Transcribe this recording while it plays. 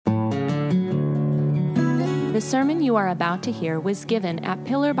The sermon you are about to hear was given at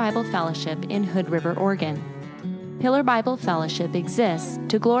Pillar Bible Fellowship in Hood River, Oregon. Pillar Bible Fellowship exists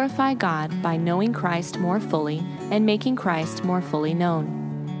to glorify God by knowing Christ more fully and making Christ more fully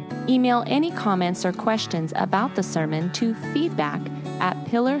known. Email any comments or questions about the sermon to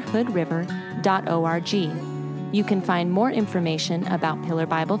feedback@pillarhoodriver.org. You can find more information about Pillar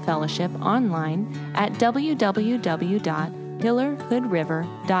Bible Fellowship online at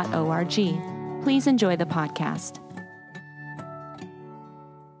www.pillarhoodriver.org. Please enjoy the podcast.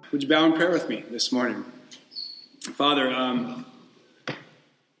 Would you bow in prayer with me this morning? Father,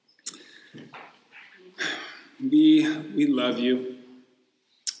 we love you.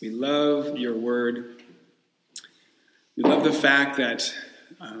 We love your word. We love the fact that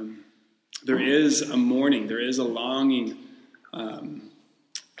there is a mourning, there is a longing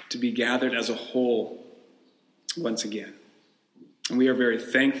to be gathered as a whole once again. And we are very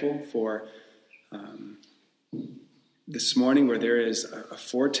thankful for this morning where there is a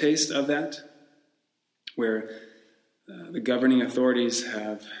foretaste of that, where the governing authorities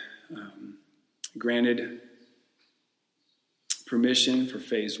have granted permission for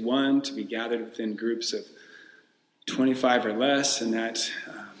phase 1 to be gathered within groups of 25 or less, and that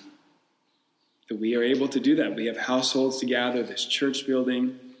we are able to do that. We have households to gather, this church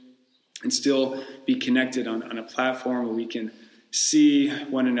building, and still be connected on a platform where we can see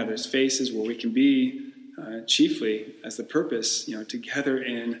one another's faces, where we can be chiefly as the purpose, together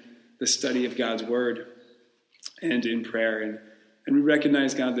in the study of God's word and in prayer. And we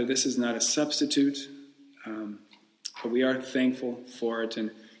recognize, God, that this is not a substitute, but we are thankful for it.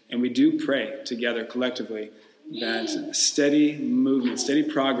 And we do pray together collectively that steady movement, steady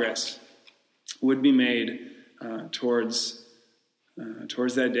progress would be made towards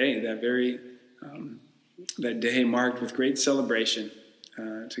that day, that day marked with great celebration,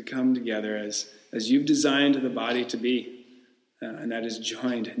 to come together as you've designed the body to be, and that is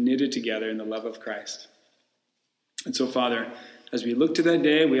joined, knitted together in the love of Christ. And so, Father, as we look to that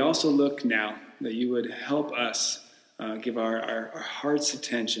day, we also look now that you would help us give our heart's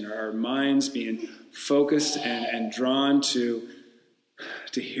attention, our minds being focused and drawn to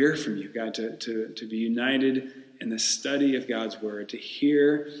hear from you, God, to be united in the study of God's word, to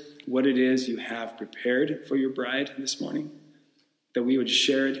hear what it is you have prepared for your bride this morning, that we would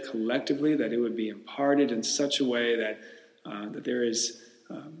share it collectively, that it would be imparted in such a way that there is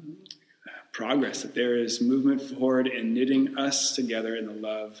progress, that there is movement forward in knitting us together in the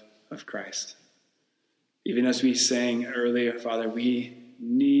love of Christ. Even as we sang earlier, Father, we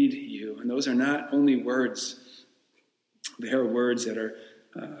need you. And those are not only words. They are words that are,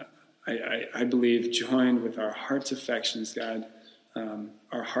 I believe, joined with our heart's affections, God,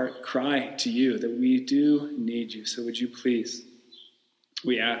 our heart cry to you that we do need you. So would you please,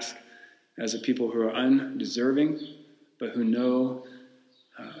 we ask, as a people who are undeserving, but who know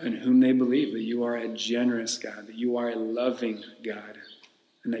and whom they believe that you are a generous God, that you are a loving God,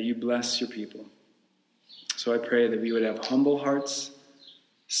 and that you bless your people. So I pray that we would have humble hearts,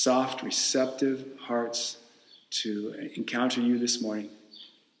 soft, receptive hearts to encounter you this morning.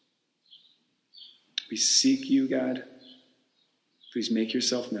 We seek you, God. Please make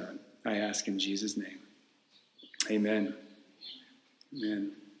yourself known. I ask in Jesus' name. Amen.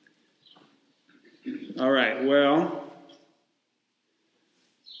 Amen. All right, well,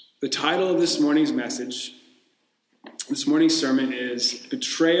 the title of this morning's message, this morning's sermon is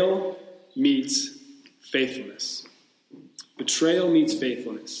Betrayal Meets Faithfulness. Betrayal meets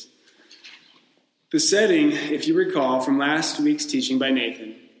faithfulness. The setting, if you recall from last week's teaching by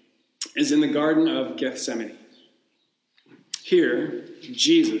Nathan, is in the Garden of Gethsemane. Here,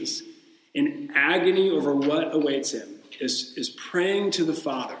 Jesus, in agony over what awaits him, is praying to the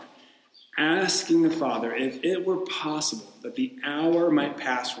Father, asking the Father if it were possible that the hour might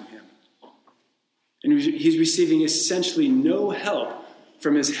pass from him. And he's receiving essentially no help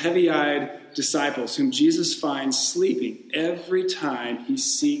from his heavy-eyed disciples, whom Jesus finds sleeping every time he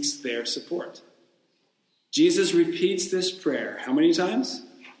seeks their support. Jesus repeats this prayer how many times?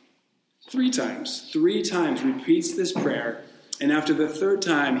 3 times. 3 times repeats this prayer, and after the 3rd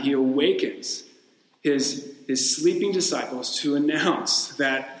time, he awakens his sleeping disciples to announce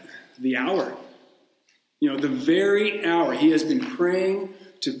that the hour, the very hour he has been praying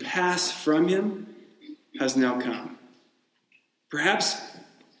to pass from him has now come. Perhaps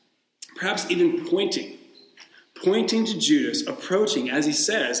even pointing to Judas, approaching, as he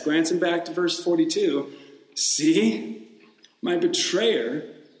says, glancing back to verse 42, see, my betrayer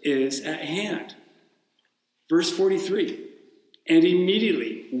is at hand. Verse 43, and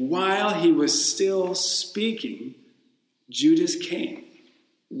immediately, while he was still speaking, Judas came,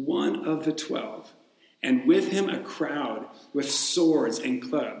 one of the 12, and with him a crowd with swords and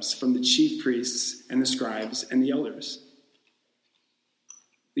clubs from the chief priests and the scribes and the elders.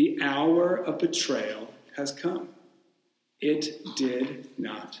 The hour of betrayal has come. It did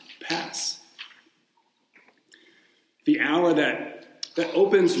not pass. The hour that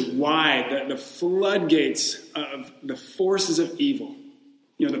opens wide the floodgates of the forces of evil,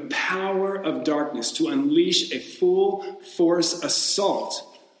 the power of darkness to unleash a full force assault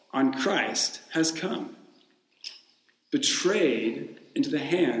on Christ has come. Betrayed into the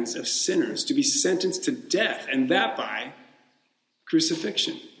hands of sinners to be sentenced to death, and that by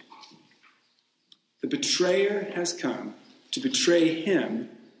crucifixion. The betrayer has come to betray him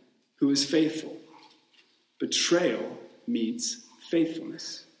who is faithful. Betrayal meets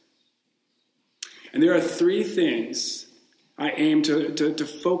faithfulness. And there are three things I aim to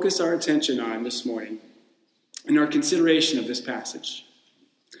focus our attention on this morning in our consideration of this passage.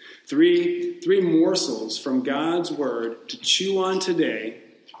 Three morsels from God's word to chew on today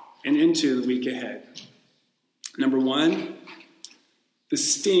and into the week ahead. Number one, the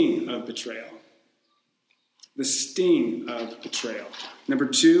sting of betrayal. The sting of betrayal. Number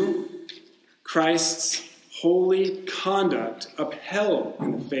two, Christ's holy conduct upheld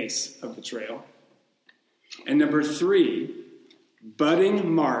in the face of betrayal. And number three,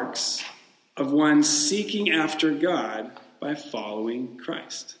 budding marks of one seeking after God by following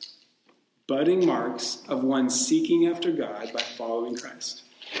Christ. Budding marks of one seeking after God by following Christ.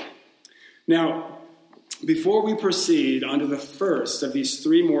 Now, before we proceed onto the first of these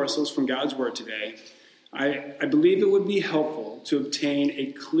three morsels from God's word today, I believe it would be helpful to obtain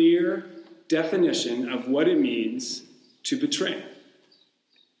a clear definition of what it means to betray.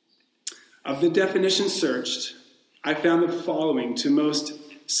 Of the definition searched, I found the following to most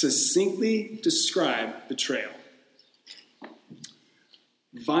succinctly describe betrayal.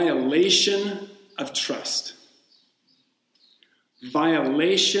 Violation of trust.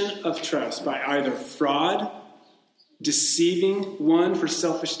 Violation of trust by either fraud, deceiving one for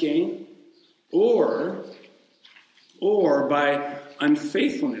selfish gain, or by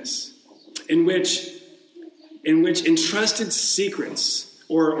unfaithfulness, in which entrusted secrets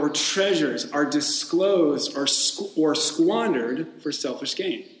or treasures are disclosed or squandered for selfish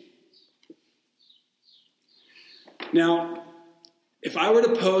gain. Now, if I were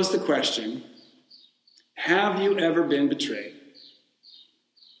to pose the question, have you ever been betrayed?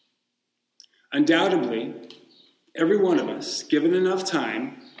 Undoubtedly, every one of us, given enough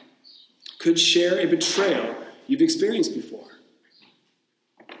time, could share a betrayal you've experienced before.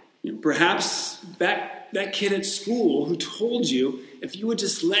 Perhaps that kid at school who told you if you would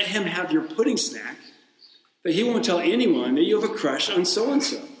just let him have your pudding snack, that he won't tell anyone that you have a crush on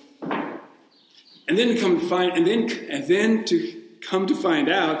so-and-so. And then to come to find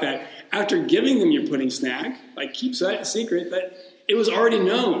out that after giving them your pudding snack, keep that secret, that it was already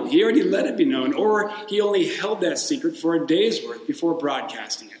known. He already let it be known, or he only held that secret for a day's worth before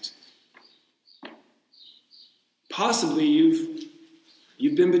broadcasting it. Possibly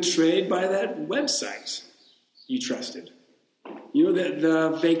you've been betrayed by that website you trusted.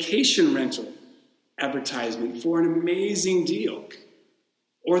 The vacation rental advertisement for an amazing deal.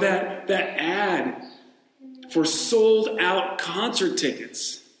 Or that ad for sold out concert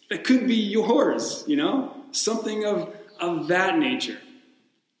tickets that could be yours, something of that nature.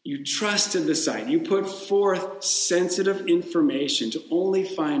 You trusted the site. You put forth sensitive information to only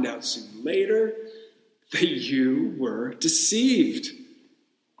find out soon later that you were deceived.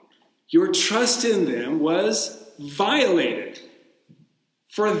 Your trust in them was violated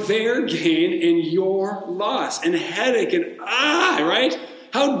for their gain and your loss and headache and right?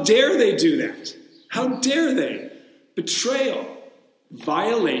 How dare they do that? How dare they? Betrayal,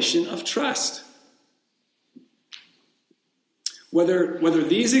 violation of trust. Whether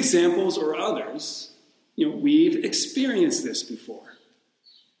these examples or others, we've experienced this before.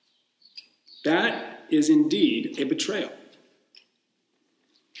 That is indeed a betrayal.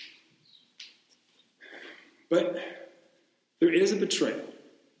 But there is a betrayal.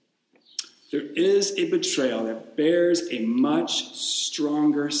 There is a betrayal that bears a much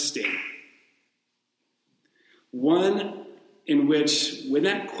stronger sting. One in which, when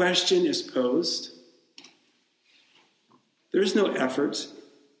that question is posed, there's no effort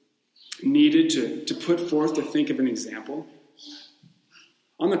needed to put forth to think of an example.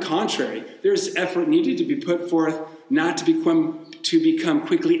 On the contrary, there's effort needed to be put forth not to become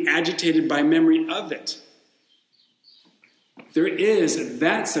quickly agitated by memory of it. There is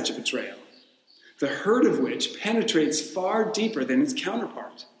such a betrayal, the hurt of which penetrates far deeper than its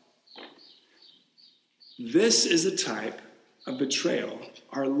counterpart. This is a type of betrayal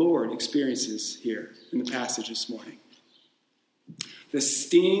our Lord experiences here in the passage this morning. The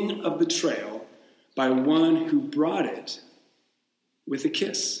sting of betrayal by one who brought it with a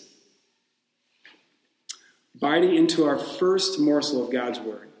kiss. Biting into our first morsel of God's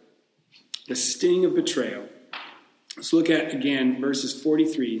word, the sting of betrayal. Let's look at, again, verses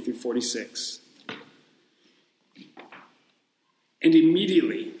 43 through 46. And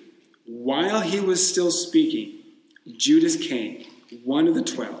immediately, while he was still speaking, Judas came, one of the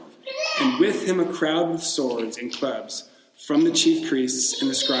 12, and with him a crowd with swords and clubs from the chief priests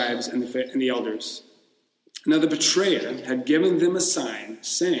and the scribes and the elders. Now the betrayer had given them a sign,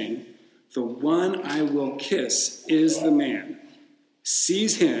 saying, "The one I will kiss is the man.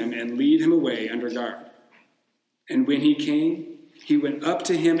 Seize him and lead him away under guard." And when he came, he went up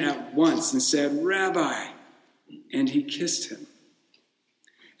to him at once and said, "Rabbi," and he kissed him.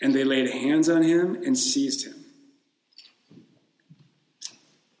 And they laid hands on him and seized him.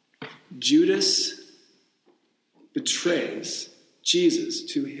 Judas betrays Jesus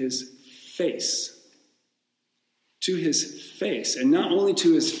to his face. To his face. And not only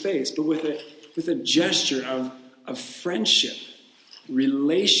to his face, but with a gesture of friendship,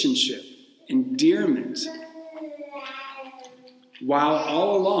 relationship, endearment. While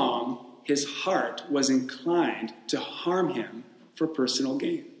all along, his heart was inclined to harm him for personal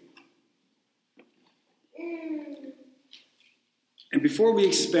gain. And before we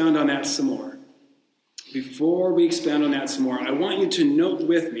expound on that some more, I want you to note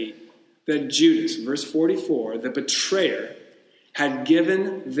with me that Judas, verse 44, the betrayer, had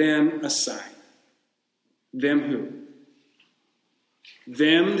given them a sign. Them who?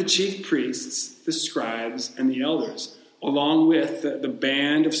 Them, the chief priests, the scribes, and the elders, along with the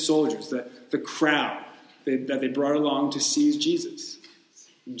band of soldiers, the crowd that they brought along to seize Jesus.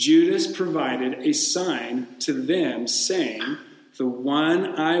 Judas provided a sign to them, saying, "The one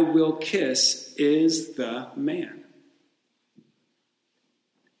I will kiss is the man."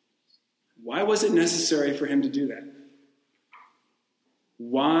 Why was it necessary for him to do that?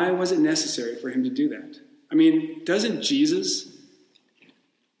 Why was it necessary for him to do that? I mean, doesn't Jesus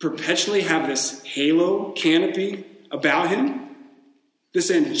perpetually have this halo canopy about him?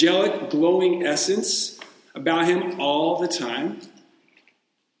 This angelic glowing essence about him all the time?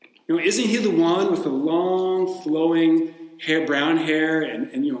 You know, isn't he the one with the long flowing hair, brown hair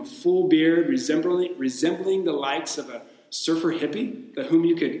and full beard, resembling the likes of a surfer hippie, whom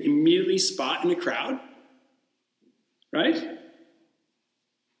you could immediately spot in a crowd? Right?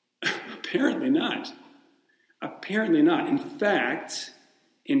 Apparently not. Apparently not. In fact,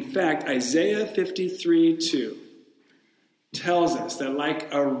 Isaiah 53:2 tells us that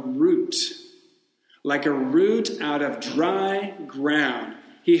like a root out of dry ground,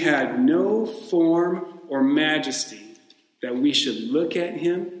 he had no form or majesty that we should look at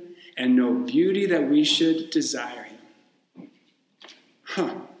him, and no beauty that we should desire him.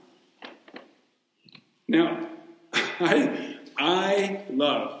 Now, I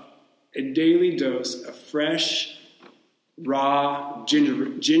love a daily dose of fresh, raw ginger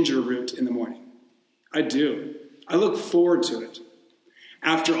root in the morning. I do. I look forward to it.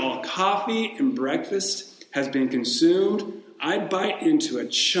 After all coffee and breakfast has been consumed, I bite into a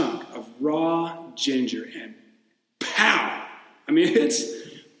chunk of raw ginger and pow! I mean, it's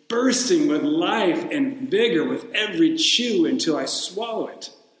bursting with life and vigor with every chew until I swallow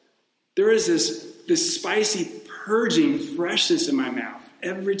it. There is this spicy, purging freshness in my mouth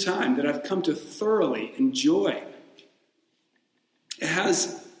every time that I've come to thoroughly enjoy. It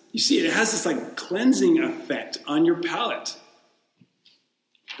has this like cleansing effect on your palate.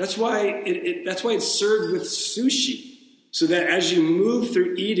 That's why it's served with sushi, so that as you move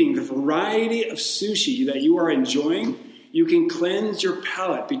through eating the variety of sushi that you are enjoying, you can cleanse your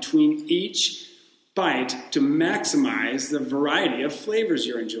palate between each bite to maximize the variety of flavors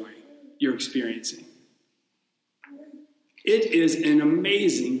you're experiencing. It is an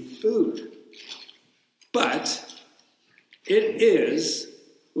amazing food. But it is,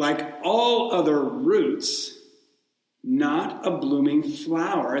 like all other roots, not a blooming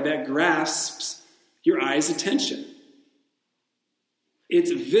flower that grasps your eye's attention.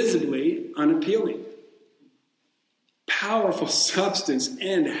 It's visibly unappealing. Powerful substance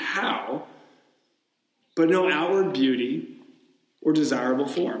and how, but no outward beauty or desirable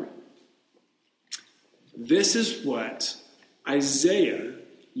form. This is what Isaiah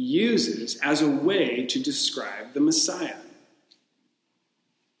uses as a way to describe the Messiah.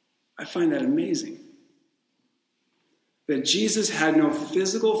 I find that amazing. That Jesus had no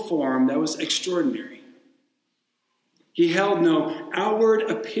physical form that was extraordinary. He held no outward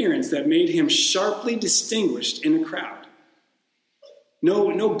appearance that made him sharply distinguished in a crowd.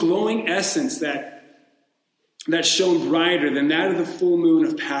 No glowing essence that shone brighter than that of the full moon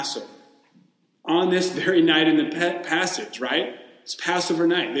of Passover. On this very night in the passage, right? It's Passover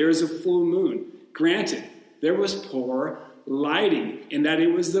night. There is a full moon. Granted, there was poor lighting in that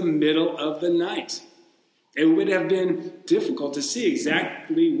it was the middle of the night. It would have been difficult to see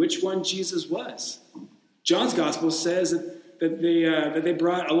exactly which one Jesus was. John's gospel says that they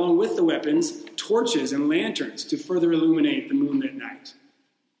brought, along with the weapons, torches and lanterns to further illuminate the moonlit night.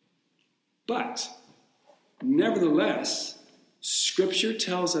 But, nevertheless, Scripture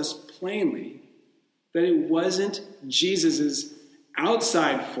tells us plainly that it wasn't Jesus'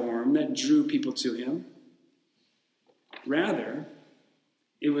 outside form that drew people to him. Rather,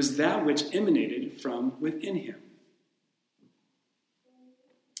 it was that which emanated from within him.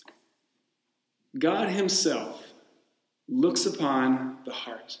 God himself looks upon the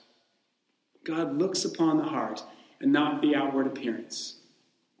heart. God looks upon the heart and not the outward appearance.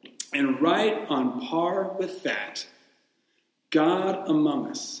 And right on par with that, God among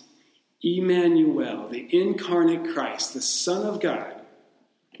us, Emmanuel, the incarnate Christ, the Son of God,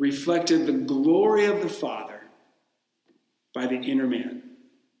 reflected the glory of the Father by the inner man.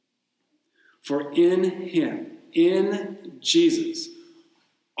 For in him, in Jesus,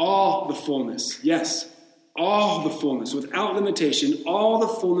 all the fullness, yes, all the fullness, without limitation, all the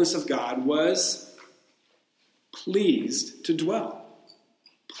fullness of God was pleased to dwell.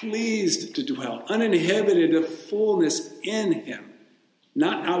 Pleased to dwell, uninhibited of fullness in him.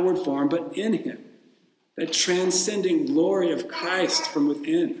 Not outward form, but in him. That transcending glory of Christ from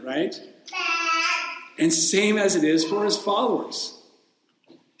within, right? And same as it is for his followers.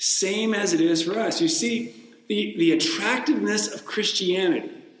 Same as it is for us. You see, the attractiveness of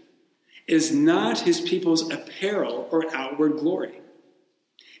Christianity is not his people's apparel or outward glory.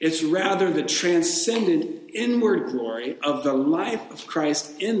 It's rather the transcendent inward glory of the life of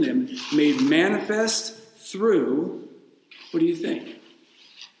Christ in them made manifest through, what do you think?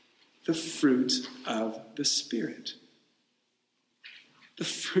 The fruit of the Spirit. The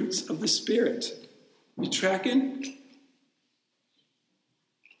fruits of the Spirit. You tracking?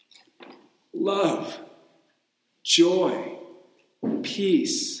 Love, joy,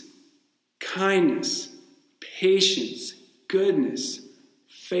 peace, kindness, patience, goodness,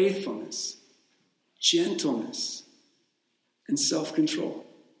 faithfulness, gentleness, and self-control.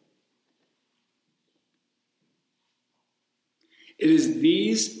 It is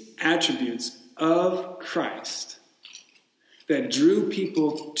these attributes of Christ that drew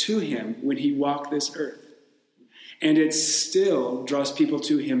people to him when he walked this earth. And it still draws people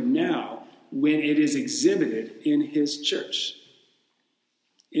to him now when it is exhibited in his church,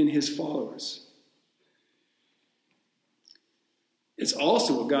 in his followers. It's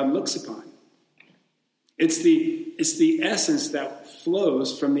also what God looks upon. It's the essence that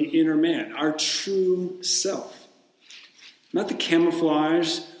flows from the inner man, our true self. Not the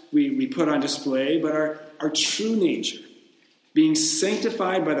camouflage we put on display, but our true nature, being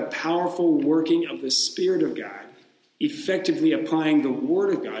sanctified by the powerful working of the Spirit of God, effectively applying the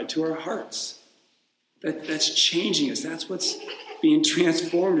Word of God to our hearts. That's changing us. That's what's being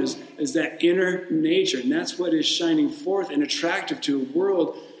transformed is that inner nature. And that's what is shining forth and attractive to a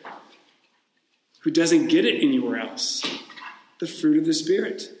world who doesn't get it anywhere else. The fruit of the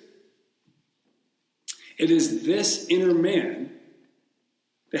Spirit. It is this inner man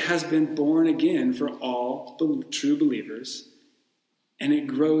that has been born again for all true believers, and it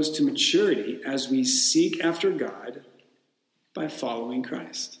grows to maturity as we seek after God by following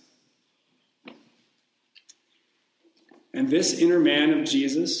Christ. And this inner man of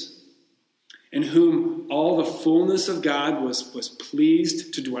Jesus, in whom all the fullness of God was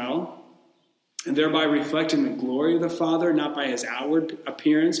pleased to dwell, and thereby reflecting the glory of the Father, not by his outward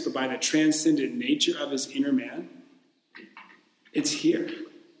appearance, but by the transcendent nature of his inner man, it's here.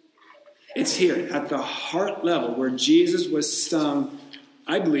 It's here at the heart level where Jesus was stung,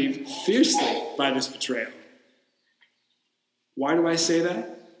 I believe, fiercely by this betrayal. Why do I say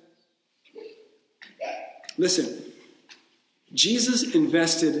that? Listen, Jesus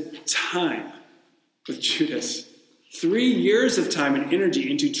invested time with Judas, 3 years of time and energy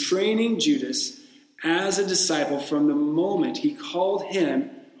into training Judas as a disciple from the moment he called him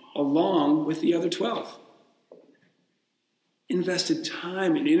along with the other 12. Invested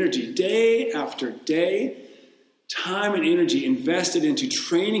time and energy, day after day, time and energy invested into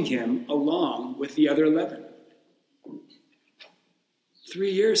training him along with the other 11.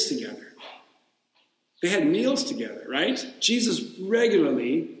 3 years together. They had meals together, right? Jesus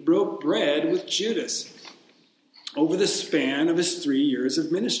regularly broke bread with Judas over the span of his 3 years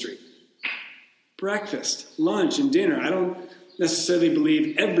of ministry. Breakfast, lunch, and dinner. necessarily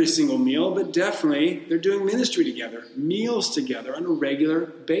believe every single meal, but definitely they're doing ministry together, meals together on a regular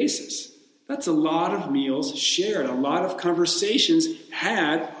basis. That's a lot of meals shared, a lot of conversations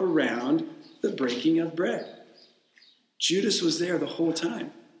had around the breaking of bread. Judas was there the whole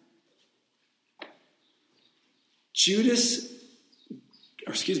time. Jesus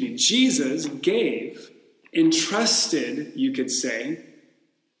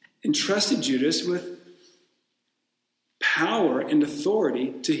entrusted Judas with power and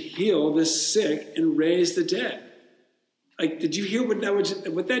authority to heal the sick and raise the dead. Like, did you hear what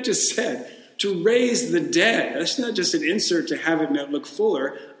that just said? To raise the dead. That's not just an insert to have it look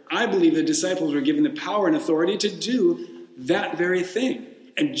fuller. I believe the disciples were given the power and authority to do that very thing.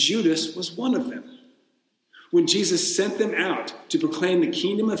 And Judas was one of them. When Jesus sent them out to proclaim the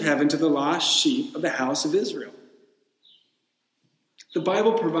kingdom of heaven to the lost sheep of the house of Israel. The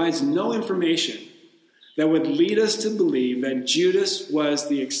Bible provides no information that would lead us to believe that Judas was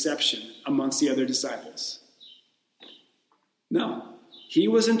the exception amongst the other disciples. No, he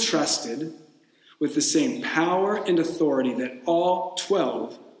was entrusted with the same power and authority that all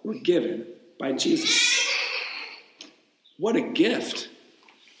 12 were given by Jesus. What a gift.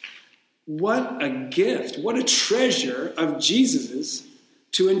 What a gift. What a treasure of Jesus's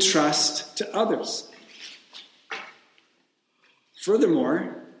to entrust to others.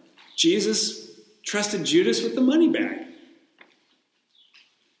 Furthermore, Jesus trusted Judas with the money bag.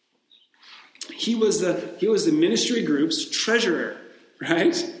 He was the ministry group's treasurer,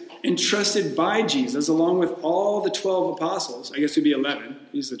 right? Entrusted by Jesus, along with all the 12 apostles. I guess it would be 11.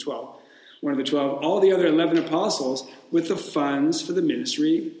 He's the 12. One of the 12. All the other 11 apostles with the funds for the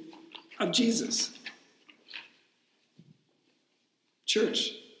ministry of Jesus.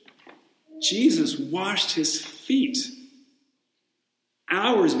 Church, Jesus washed his feet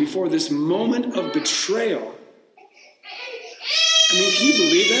hours before this moment of betrayal. I mean, can you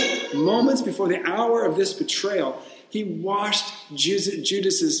believe that? Moments before the hour of this betrayal, he washed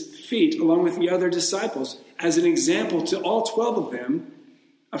Judas's feet along with the other disciples as an example to all 12 of them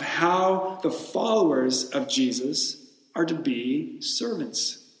of how the followers of Jesus are to be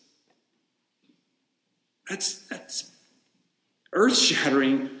servants. That's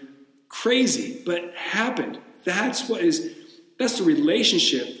earth-shattering, crazy, but happened. That's the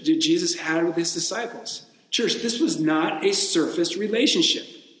relationship that Jesus had with his disciples. Church, this was not a surface relationship.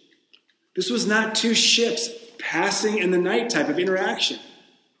 This was not two ships passing in the night type of interaction.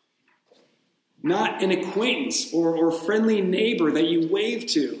 Not an acquaintance or friendly neighbor that you wave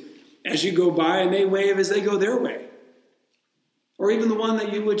to as you go by and they wave as they go their way. Or even the one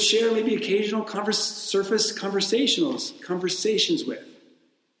that you would share maybe occasional surface conversations with.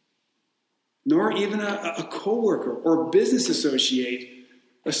 Nor even a coworker or business associate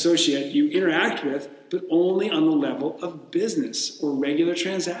you interact with, but only on the level of business or regular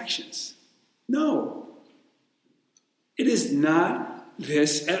transactions. No. It is not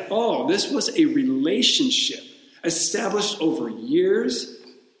this at all. This was a relationship established over years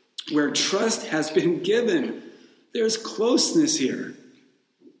where trust has been given. There's closeness here.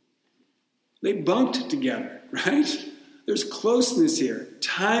 They bunked together, right? There's closeness here.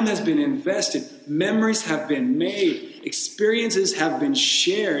 Time has been invested. Memories have been made. Experiences have been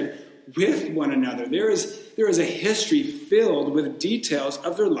shared with one another. There is a history filled with details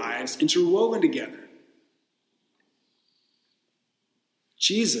of their lives interwoven together.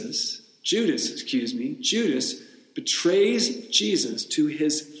 Judas betrays Jesus to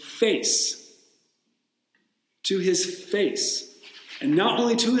his face. To his face. And not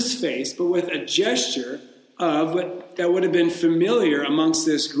only to his face, but with a gesture of what that would have been familiar amongst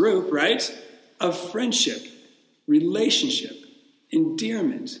this group, right? Of friendship, relationship,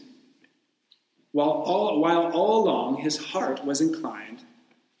 endearment. While all along his heart was inclined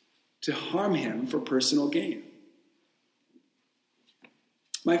to harm him for personal gain.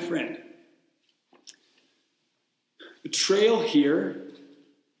 My friend, betrayal here,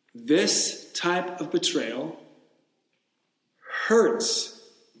 this type of betrayal, hurts.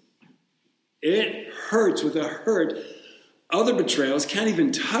 It hurts with a hurt other betrayals can't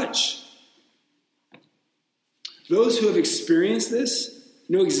even touch. Those who have experienced this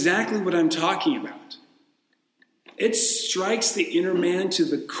know exactly what I'm talking about. It strikes the inner man to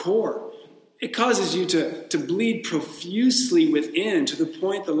the core. It causes you to bleed profusely within to the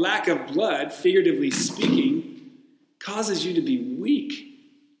point the lack of blood, figuratively speaking, causes you to be weak.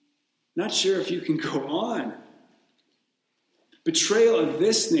 Not sure if you can go on. Betrayal of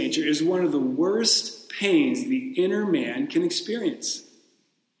this nature is one of the worst pains the inner man can experience.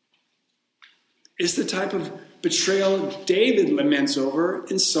 It's the type of betrayal David laments over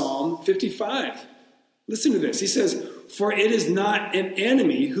in Psalm 55. Listen to this. He says, for it is not an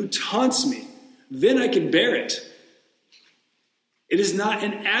enemy who taunts me. Then I can bear it. It is not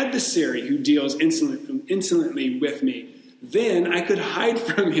an adversary who deals insolently with me. Then I could hide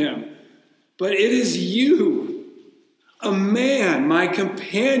from him. But it is you, a man, my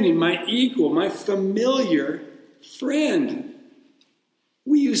companion, my equal, my familiar friend.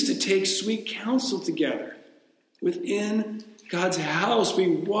 We used to take sweet counsel together. Within God's house, we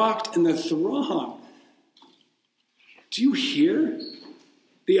walked in the throng. Do you hear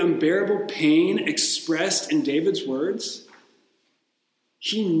the unbearable pain expressed in David's words?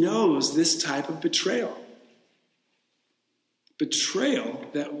 He knows this type of betrayal. Betrayal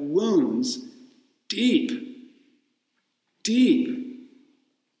that wounds deep, deep.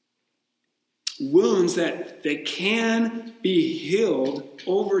 Wounds that can be healed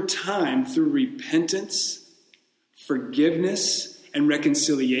over time through repentance, forgiveness, and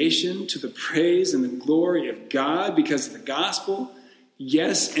reconciliation to the praise and the glory of God because of the gospel.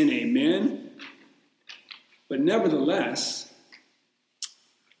 Yes and amen. But nevertheless,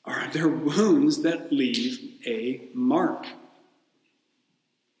 are there wounds that leave a mark,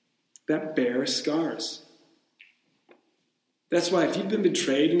 that bear scars? That's why if you've been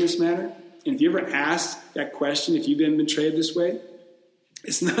betrayed in this matter, and if you ever asked that question, if you've been betrayed this way,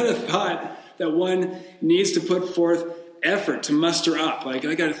 it's not a thought that one needs to put forth effort to muster up. Like,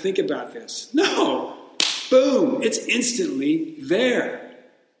 I got to think about this. No. Boom. It's instantly there.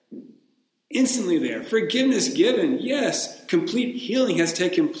 Instantly there. Forgiveness given. Yes. Complete healing has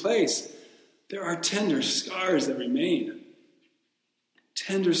taken place. There are tender scars that remain.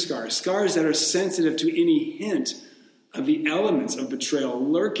 Tender scars. Scars that are sensitive to any hint of the elements of betrayal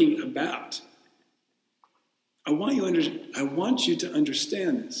lurking about. I want you to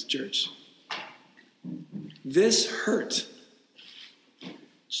understand this, church. This hurt.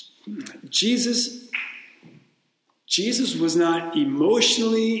 Jesus was not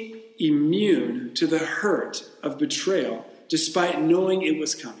emotionally immune to the hurt of betrayal, despite knowing it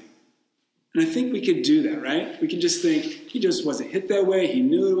was coming. And I think we could do that, right? We can just think, he just wasn't hit that way. He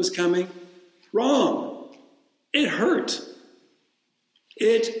knew it was coming. Wrong. It hurt.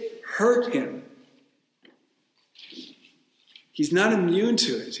 It hurt him. He's not immune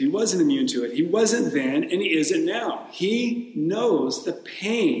to it. He wasn't immune to it. He wasn't then, and he isn't now. He knows the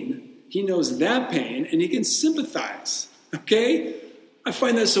pain. He knows that pain, and he can sympathize. Okay? I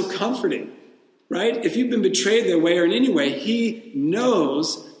find that so comforting, right? If you've been betrayed that way or in any way, he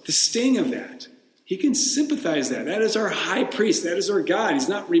knows the sting of that. He can sympathize that. That is our high priest. That is our God. He's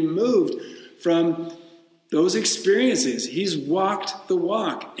not removed from those experiences. He's walked the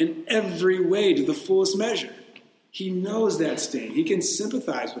walk in every way to the fullest measure. He knows that sting. He can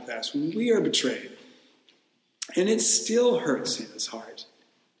sympathize with us when we are betrayed. And it still hurts his heart.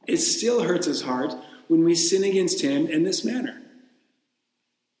 It still hurts his heart when we sin against him in this manner.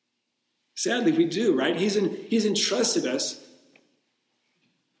 Sadly, we do, right? He's entrusted us.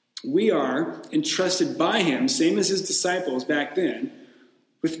 We are entrusted by him, same as his disciples back then,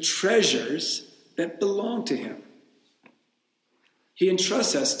 with treasures that belong to him. He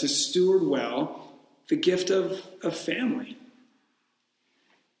entrusts us to steward well the gift of family,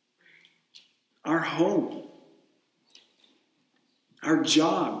 our home, our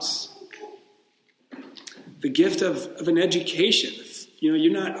jobs, the gift of an education. You know,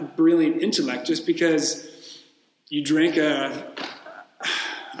 you're not a brilliant intellect just because you drank I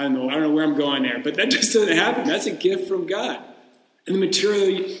don't know where I'm going there, but that just doesn't happen. That's a gift from God. And the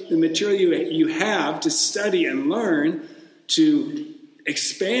material you have to study and learn, to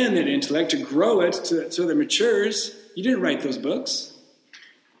expand that intellect, to grow it so that it matures, you didn't write those books.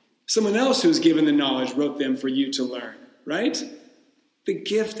 Someone else who's given the knowledge wrote them for you to learn, right? The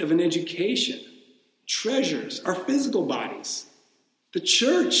gift of an education, treasures, our physical bodies, the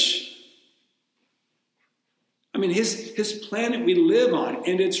church. I mean, his planet we live on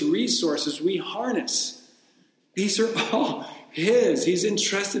and its resources we harness. These are all his. He's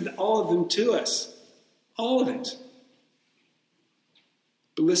entrusted all of them to us. All of it.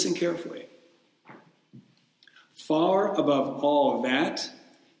 But listen carefully. Far above all of that,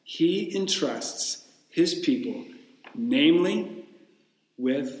 he entrusts his people, namely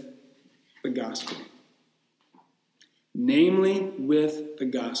with the gospel. Namely with the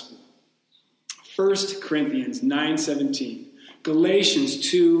gospel. 1 Corinthians 9:17, Galatians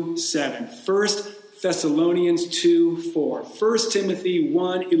 2:7, 1 Thessalonians 2:4, 1 Timothy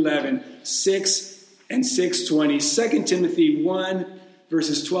 1:11, 6 and 6:20, 2 Timothy 1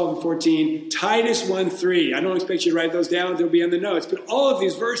 verses 12 and 14, Titus 1:3. I don't expect you to write those down. They'll be in the notes. But all of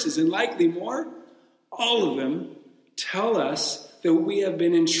these verses, and likely more, all of them tell us that we have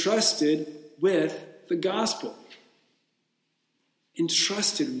been entrusted with the gospel.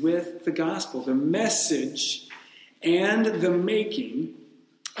 Entrusted with the gospel, the message and the making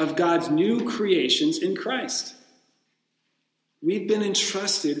of God's new creations in Christ. We've been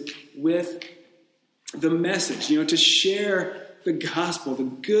entrusted with the message, to share the gospel, the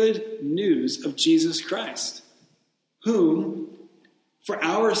good news of Jesus Christ, whom, for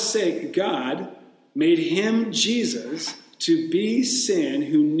our sake, God made him, Jesus, to be sin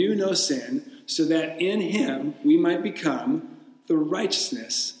who knew no sin, so that in him we might become the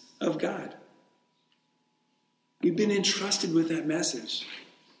righteousness of God. We've been entrusted with that message.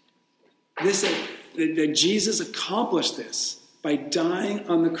 That Jesus accomplished this by dying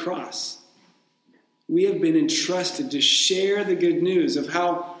on the cross. We have been entrusted to share the good news of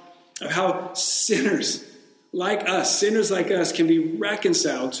how sinners like us can be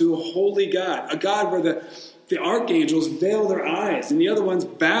reconciled to a holy God, a God where the archangels veil their eyes and the other ones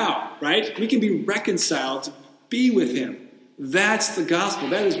bow, right? We can be reconciled to be with him. That's the gospel.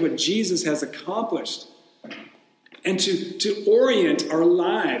 That is what Jesus has accomplished. And to orient our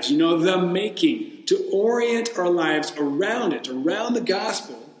lives, the making, to orient our lives around it, around the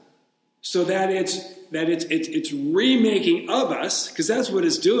gospel, so that it's remaking of us, because that's what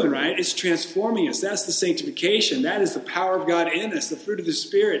it's doing, right? It's transforming us. That's the sanctification. That is the power of God in us, the fruit of the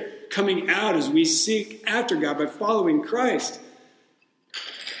Spirit coming out as we seek after God by following Christ.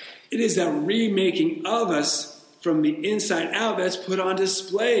 It is that remaking of us from the inside out that's put on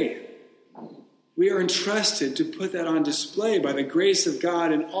display. We are entrusted to put that on display by the grace of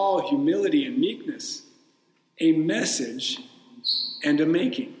God in all humility and meekness. A message and a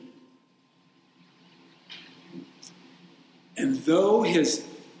making. And though his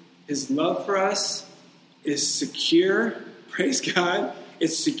love for us is secure, praise God,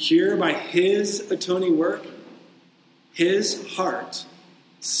 it's secure by his atoning work, his heart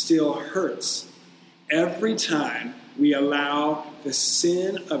still hurts every time we allow the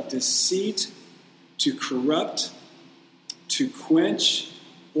sin of deceit to corrupt, to quench,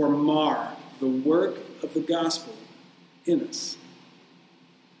 or mar the work of the gospel in us.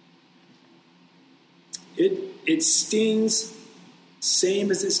 It stings,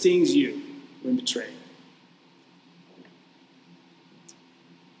 same as it stings you when betrayed.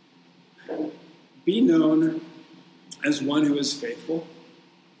 Be known as one who is faithful.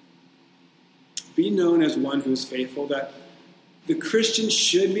 Be known as one who is faithful. That the Christian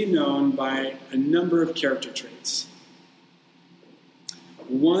should be known by a number of character traits.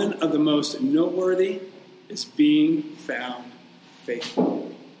 One of the most noteworthy is being found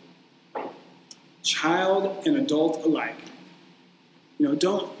faithful. Child and adult alike.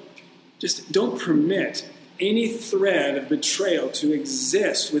 Don't permit any thread of betrayal to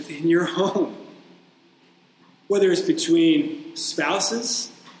exist within your home. Whether it's between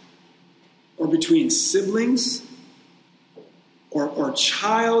spouses, or between siblings, or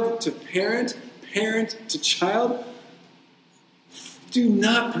child to parent, parent to child. Do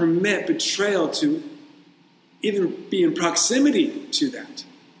not permit betrayal to even be in proximity to that.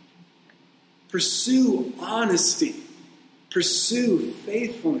 Pursue honesty. Pursue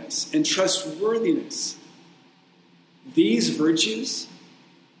faithfulness and trustworthiness. These virtues,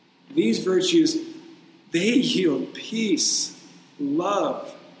 they yield peace,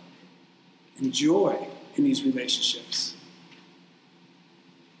 love, and joy in these relationships.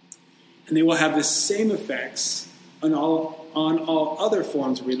 And they will have the same effects on all other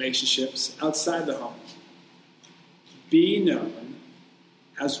forms of relationships outside the home. Be known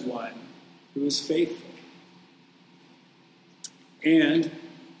as one who is faithful. And,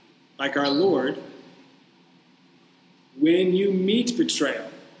 like our Lord, when you meet betrayal,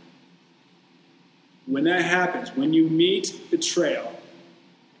 when that happens, when you meet betrayal,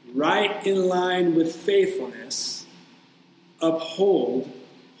 right in line with faithfulness, uphold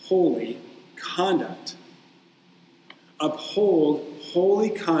holy conduct. Uphold holy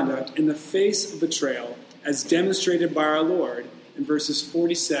conduct in the face of betrayal as demonstrated by our Lord in verses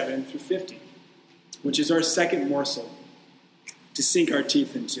 47 through 50, which is our second morsel to sink our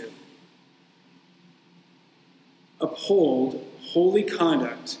teeth into. Uphold holy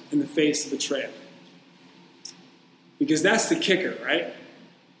conduct in the face of betrayal. Because that's the kicker, right?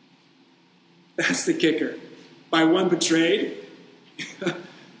 That's the kicker. By one betrayed,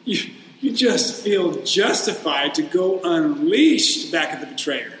 you just feel justified to go unleashed back at the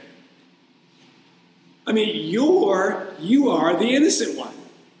betrayer. I mean, you are the innocent one.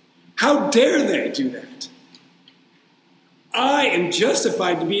 How dare they do that? I am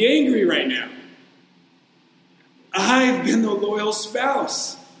justified to be angry right now. I've been the loyal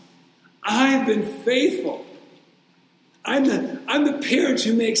spouse. I've been faithful. I'm the parent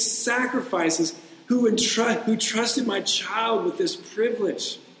who makes sacrifices, who trusted my child with this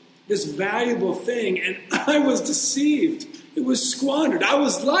privilege, this valuable thing, and I was deceived. It was squandered. I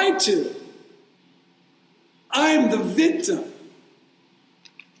was lied to. I'm the victim.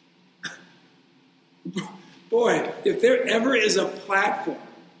 Boy, if there ever is a platform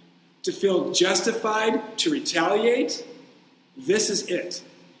to feel justified to retaliate, this is it.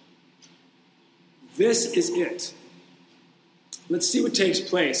 This is it. Let's see what takes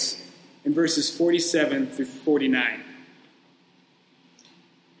place in verses 47 through 49.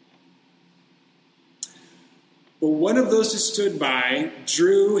 But one of those who stood by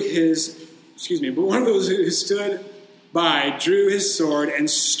drew his sword and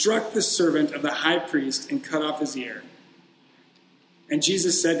struck the servant of the high priest and cut off his ear. And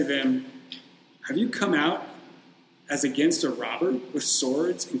Jesus said to them, "Have you come out as against a robber with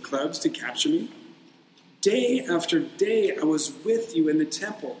swords and clubs to capture me? Day after day I was with you in the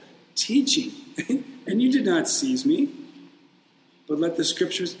temple, teaching, and you did not seize me. But let the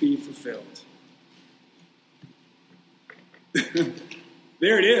scriptures be fulfilled."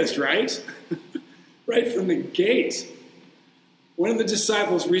 There it is, right? Right from the gate. One of the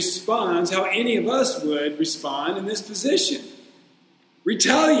disciples responds how any of us would respond in this position.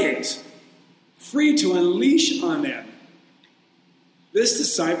 Retaliate. Free to unleash on them. This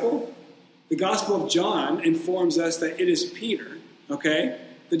disciple, the Gospel of John informs us that it is Peter, okay?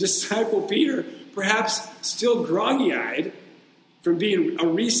 The disciple Peter, perhaps still groggy-eyed from being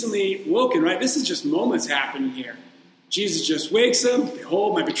recently woken, right? This is just moments happening here. Jesus just wakes him.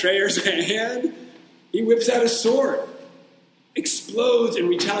 Behold, my betrayer's at hand. He whips out a sword, explodes in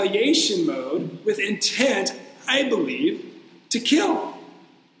retaliation mode with intent, I believe, to kill.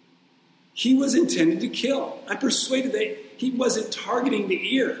 He was intended to kill. I'm persuaded that he wasn't targeting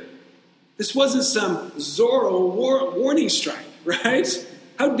the ear. This wasn't some Zorro warning strike, right?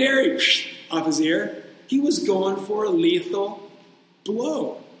 How dare he off his ear? He was going for a lethal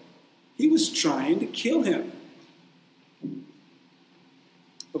blow. He was trying to kill him.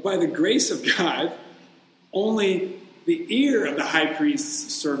 But by the grace of God, only the ear of the high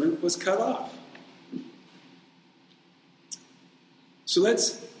priest's servant was cut off. So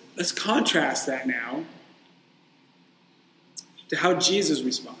let's contrast that now to how Jesus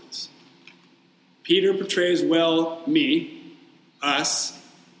responds. Peter portrays well me, us.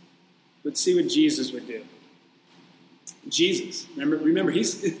 Let's see what Jesus would do. Jesus, remember,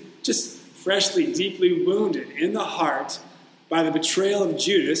 he's just freshly, deeply wounded in the heart by the betrayal of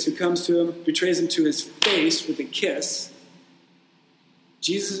Judas, who comes to him, betrays him to his face with a kiss.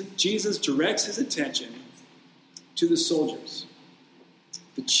 Jesus directs his attention to the soldiers,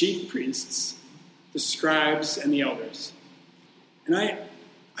 the chief priests, the scribes, and the elders. And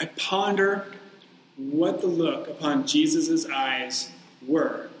I ponder what the look upon Jesus' eyes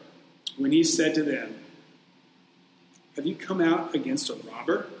were when he said to them, "Have you come out against a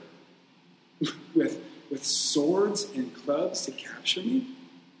robber with swords and clubs to capture me?"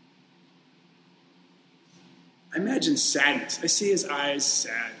 I imagine sadness. I see his eyes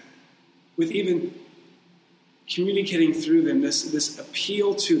sad, with even communicating through them this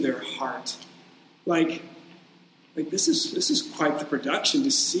appeal to their heart. Like this is quite the production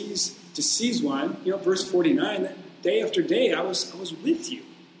to seize one. Verse 49, that day after day I was with you.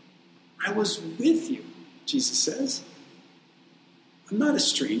 I was with you, Jesus says. I'm not a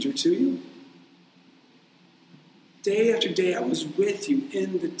stranger to you. Day after day, I was with you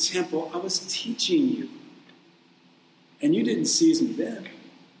in the temple. I was teaching you. And you didn't seize me then.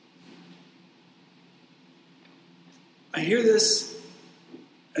 I hear this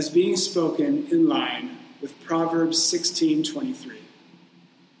as being spoken in line with Proverbs 16:23.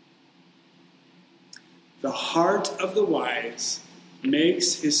 The heart of the wise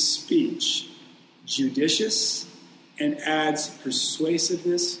makes his speech judicious and adds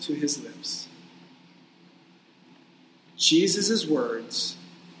persuasiveness to his lips. Jesus' words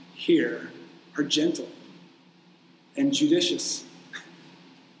here are gentle and judicious.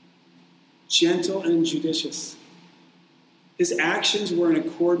 Gentle and judicious. His actions were in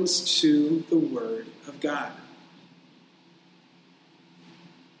accordance to the word of God.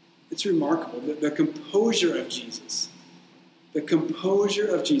 It's remarkable, the composure of Jesus. The composure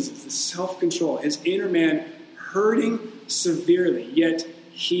of Jesus, the self-control, his inner man hurting severely, yet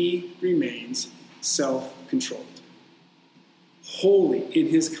he remains self-controlled. Holy in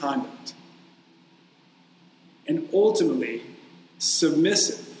his conduct, and ultimately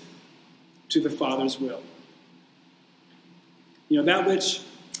submissive to the Father's will.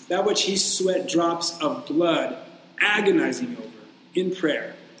 That which he sweat drops of blood, agonizing over in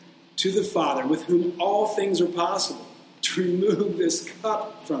prayer to the Father, with whom all things are possible, to remove this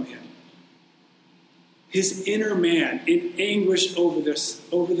cup from him. his inner man in anguish over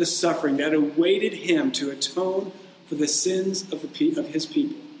the suffering that awaited him to atone for the sins of his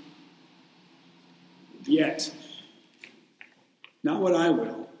people. Yet, not what I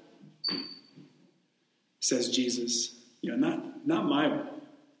will, says Jesus. Not my will,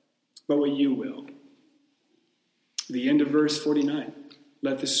 but what you will. The end of verse 49.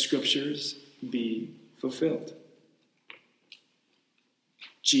 Let the scriptures be fulfilled.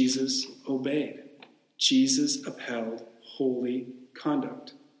 Jesus obeyed. Jesus upheld holy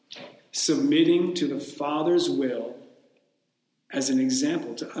conduct, submitting to the Father's will as an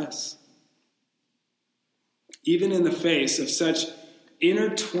example to us. Even in the face of such inner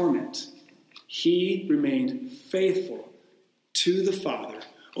torment, he remained faithful to the Father,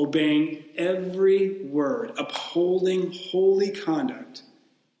 obeying every word, upholding holy conduct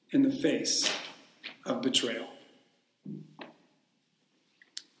in the face of betrayal.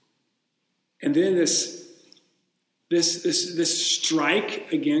 And then this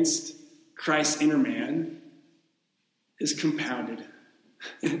strike against Christ's inner man is compounded.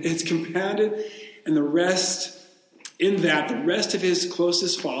 It's compounded, and the rest of his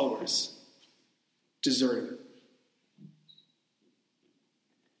closest followers deserted him.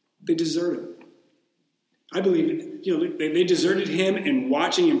 They deserted him. I believe, they deserted him in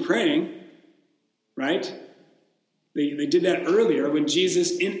watching and praying, right? They did that earlier when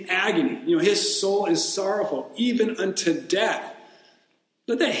Jesus, in agony, his soul is sorrowful, even unto death.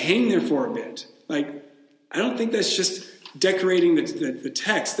 Let that hang there for a bit. I don't think that's just decorating the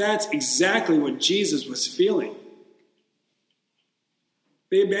text. That's exactly what Jesus was feeling.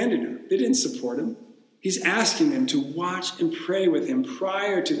 They abandoned him. They didn't support him. He's asking them to watch and pray with him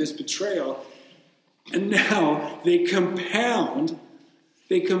prior to this betrayal. And now they compound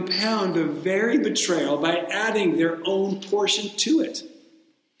the very betrayal by adding their own portion to it.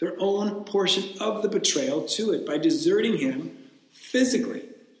 Their own portion of the betrayal to it by deserting him physically.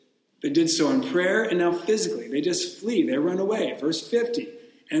 They did so in prayer and now physically. They just flee. They run away. Verse 50.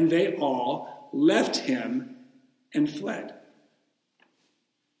 And they all left him and fled.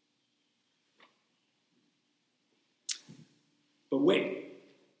 But wait.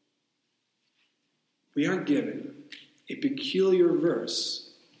 We are given a peculiar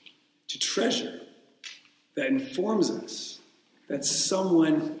verse to treasure that informs us that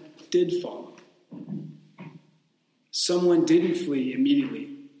someone did follow. Someone didn't flee immediately.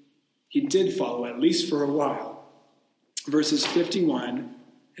 He did follow, at least for a while. Verses 51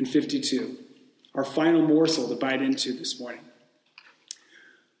 and 52, our final morsel to bite into this morning.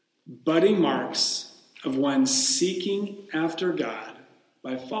 Budding marks of one seeking after God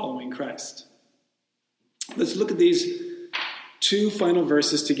by following Christ. Let's look at these two final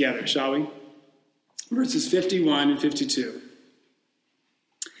verses together, shall we? Verses 51 and 52.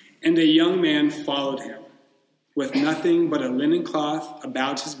 And a young man followed him, with nothing but a linen cloth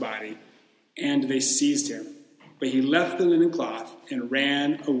about his body, and they seized him. But he left the linen cloth and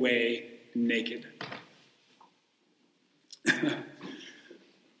ran away naked.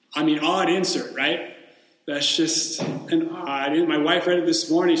 Odd insert, right? That's just an odd. My wife read it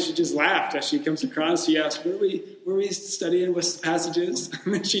this morning. She just laughed as she comes across. She asked, where are we studying what the passage is?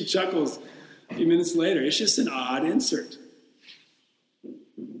 And then she chuckles a few minutes later. It's just an odd insert.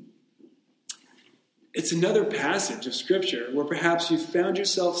 It's another passage of Scripture where perhaps you found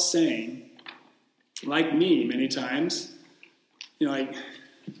yourself saying, like me many times,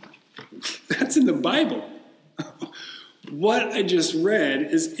 that's in the Bible. What I just read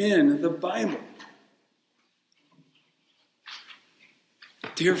is in the Bible.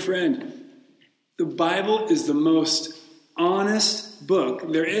 Dear friend, the Bible is the most honest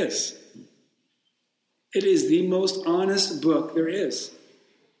book there is. It is the most honest book there is.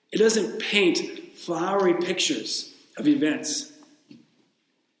 It doesn't paint flowery pictures of events.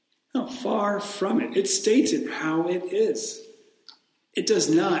 No, far from it. It states it how it is. It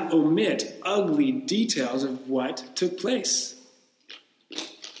does not omit ugly details of what took place.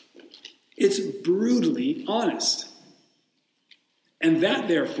 It's brutally honest. And that,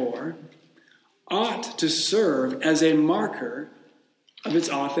 therefore, ought to serve as a marker of its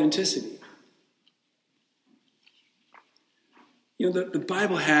authenticity. The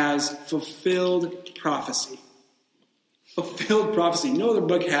Bible has fulfilled prophecy. Fulfilled prophecy. No other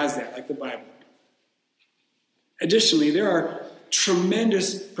book has that like the Bible. Additionally, there are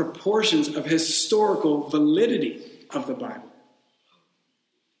tremendous proportions of historical validity of the Bible.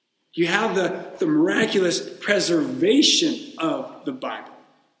 You have the miraculous preservation of the Bible.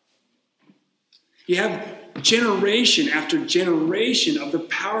 You have generation after generation of the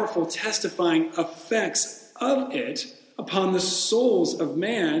powerful testifying effects of it upon the souls of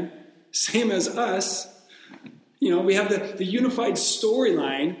man, same as us, We have the unified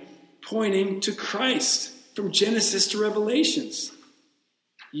storyline pointing to Christ from Genesis to Revelations.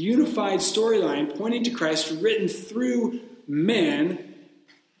 Unified storyline pointing to Christ, written through men,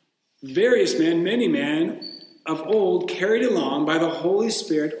 various men, many men of old, carried along by the Holy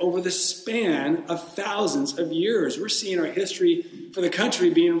Spirit over the span of thousands of years. We're seeing our history for the country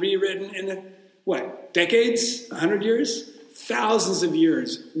being rewritten in, decades? 100 years? Thousands of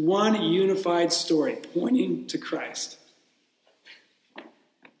years. One unified story pointing to Christ.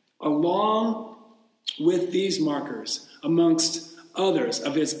 Along with these markers, amongst others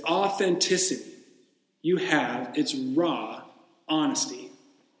of its authenticity, you have its raw honesty,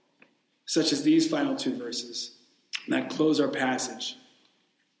 such as these final two verses that close our passage.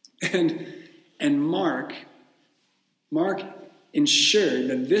 And Mark ensured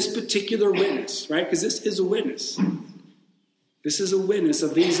that this particular witness, right? Because this is a witness. This is a witness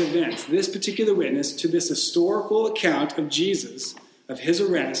of these events. This particular witness to this historical account of Jesus, of his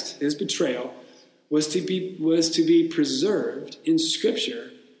arrest, his betrayal, was to be preserved in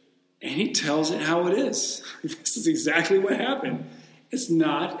Scripture. And he tells it how it is. This is exactly what happened. It's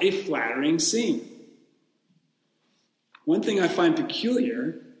not a flattering scene. One thing I find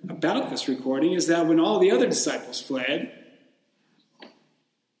peculiar about this recording is that when all the other disciples fled,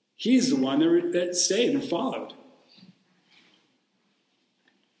 he's the one that stayed and followed.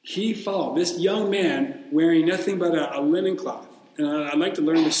 He followed this young man wearing nothing but a linen cloth. And I'd like to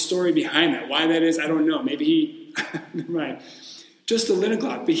learn the story behind that. Why that is, I don't know. Maybe he, never mind. Just a linen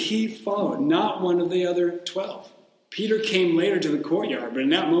cloth. But he followed, not one of the other 12. Peter came later to the courtyard, but in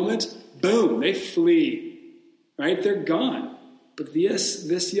that moment, boom, they flee. Right? They're gone. But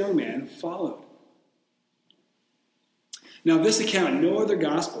this young man followed. Now, this account, no other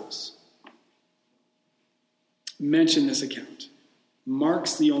Gospels mention this account.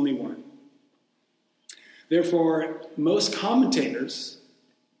 Mark's the only one. Therefore, most commentators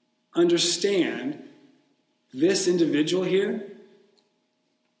understand this individual here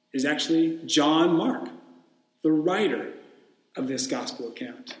is actually John Mark, the writer of this gospel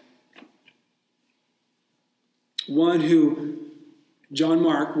account. John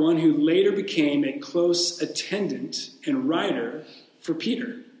Mark, one who later became a close attendant and writer for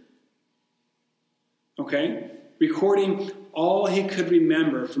Peter. Okay? Recording all he could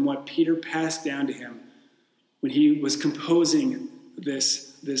remember from what Peter passed down to him when he was composing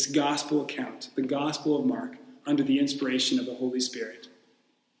this gospel account, the Gospel of Mark, under the inspiration of the Holy Spirit.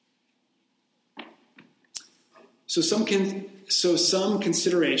 So some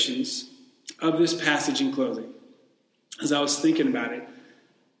considerations of this passage in closing, as I was thinking about it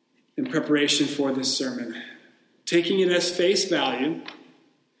in preparation for this sermon. Taking it as face value,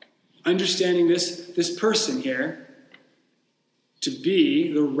 understanding this person here to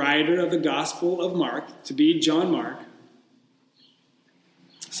be the writer of the Gospel of Mark, to be John Mark.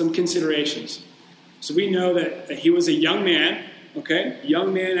 Some considerations. So we know that he was a young man, okay?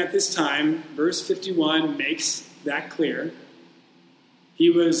 Young man at this time. Verse 51 makes that clear.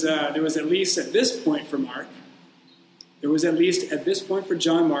 There was at least at this point for Mark, there was at least at this point for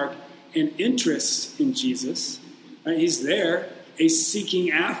John Mark an interest in Jesus. Right? He's there, a seeking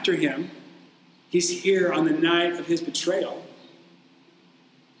after him. He's here on the night of his betrayal.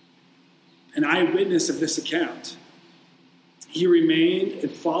 An eyewitness of this account. He remained and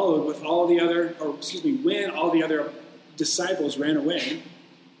followed with when all the other disciples ran away.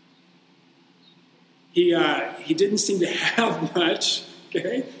 He didn't seem to have much.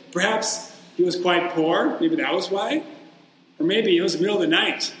 Okay, perhaps he was quite poor. Maybe that was why. Or maybe it was the middle of the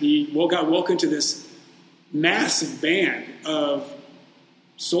night. He got woken to this massive band of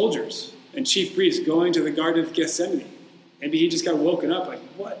soldiers and chief priests going to the Garden of Gethsemane. Maybe he just got woken up like,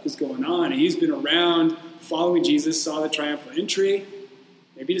 what is going on? And he's been around following Jesus, saw the triumphal entry.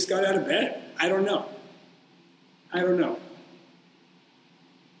 Maybe he just got out of bed. I don't know.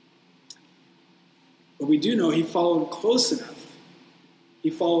 But we do know he followed close enough.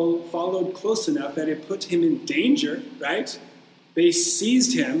 He followed close enough that it put him in danger, right? They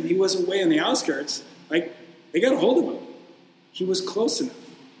seized him. He was away on the outskirts. Like, they got a hold of him. He was close enough.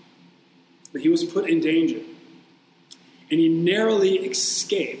 But he was put in danger. And he narrowly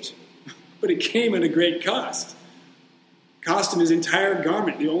escaped, but it came at a great cost. Cost him his entire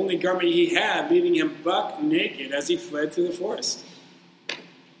garment, the only garment he had, leaving him buck naked as he fled through the forest.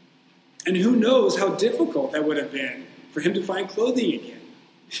 And who knows how difficult that would have been for him to find clothing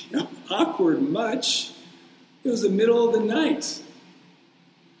again. Awkward much. It was the middle of the night.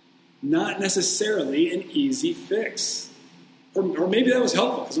 Not necessarily an easy fix. Or maybe that was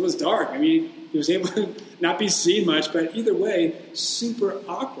helpful because it was dark. I mean, he was able to not be seen much, but either way, super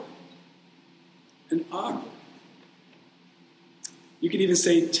awkward. And awkward. You could even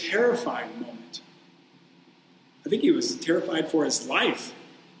say terrifying moment. I think he was terrified for his life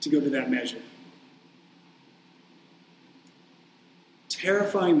to go to that measure.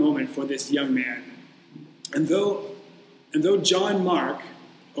 Terrifying moment for this young man. And though John Mark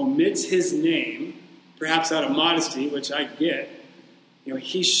omits his name, perhaps out of modesty, which I get,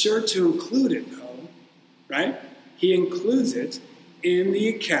 he's sure to include it, though, right? He includes it in the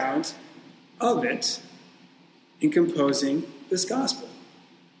account of it in composing this gospel.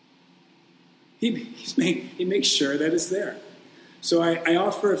 He makes sure that it's there. So I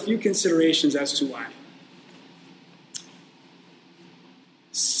offer a few considerations as to why.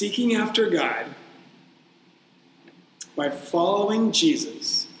 Seeking after God by following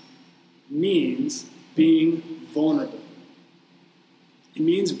Jesus means being vulnerable. It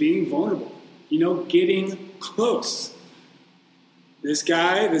means being vulnerable. Getting close. This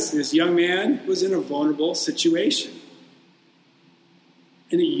guy, this young man, was in a vulnerable situation.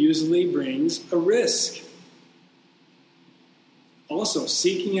 And it usually brings a risk. Also,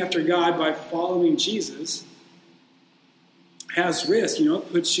 seeking after God by following Jesus has risk.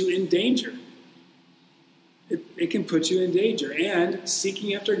 It puts you in danger. It can put you in danger. And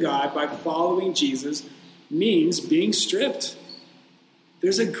seeking after God by following Jesus means being stripped.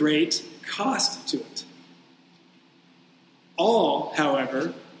 There's a great cost to it. All,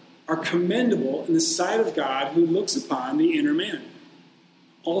 however, are commendable in the sight of God who looks upon the inner man.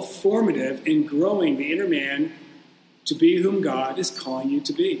 All formative in growing the inner man to be whom God is calling you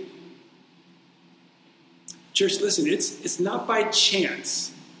to be. Church, listen, it's not by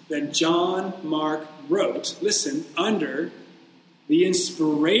chance that John Mark wrote, listen, under the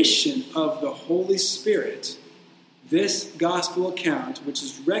inspiration of the Holy Spirit, this gospel account, which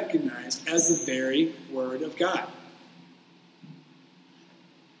is recognized as the very Word of God.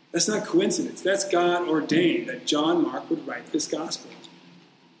 That's not coincidence. That's God ordained that John Mark would write this gospel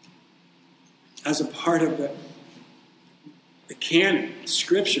as a part of the canon,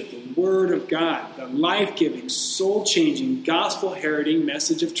 Scripture, the Word of God, the life-giving, soul-changing, gospel-heralding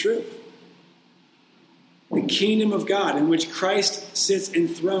message of truth. The kingdom of God in which Christ sits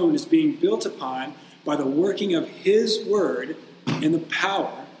enthroned is being built upon by the working of His Word and the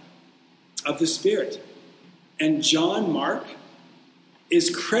power of the Spirit. And John Mark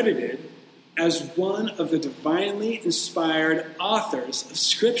is credited as one of the divinely inspired authors of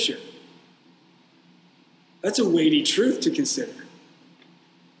Scripture. That's a weighty truth to consider.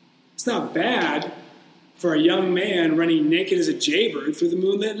 It's not bad for a young man running naked as a jaybird through the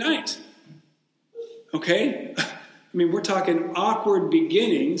moonlit night. Okay? We're talking awkward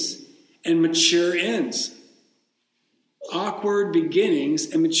beginnings and mature ends. Awkward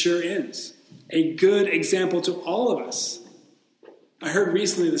beginnings and mature ends. A good example to all of us. I heard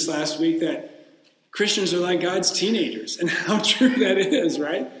recently this last week that Christians are like God's teenagers, and how true that is,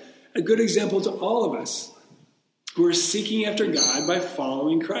 right? A good example to all of us who are seeking after God by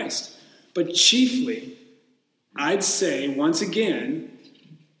following Christ. But chiefly, I'd say, once again,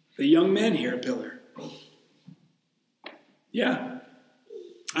 the young men here at Pillar. Yeah,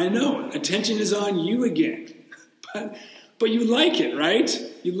 I know, attention is on you again. But you like it, right?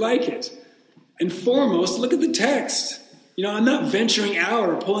 You like it. And foremost, look at the text. I'm not venturing out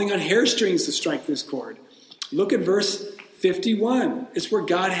or pulling on hairstrings to strike this chord. Look at verse 51. It's where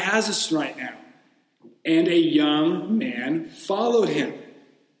God has us right now. And a young man followed him.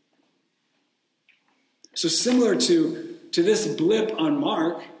 So similar to this blip on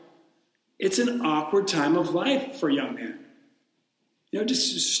Mark, it's an awkward time of life for a young man.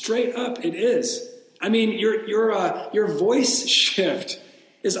 Just straight up, it is. Your voice shift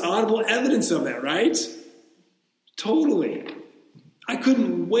is audible evidence of that, right? Totally. I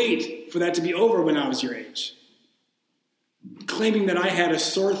couldn't wait for that to be over when I was your age. Claiming that I had a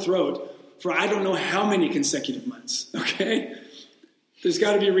sore throat for I don't know how many consecutive months, okay? There's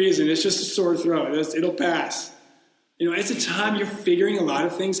got to be a reason. It's just a sore throat. It'll pass. It's a time you're figuring a lot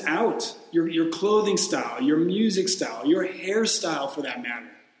of things out. Your clothing style, your music style, your hairstyle for that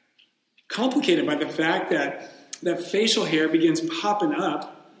matter. Complicated by the fact that facial hair begins popping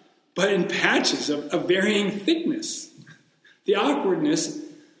up, but in patches of varying thickness. The awkwardness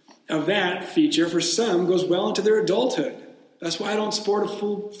of that feature for some goes well into their adulthood. That's why I don't sport a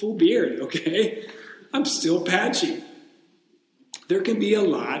full beard, okay? I'm still patchy. There can be a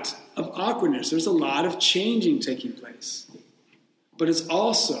lot of awkwardness. There's a lot of changing taking place. But it's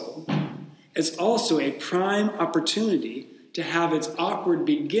also a prime opportunity to have its awkward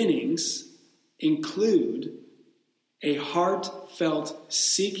beginnings include a heartfelt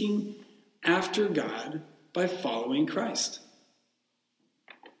seeking after God by following Christ.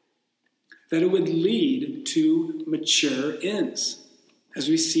 That it would lead to mature ends. as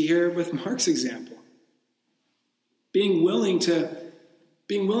we see here with Mark's example. Being willing to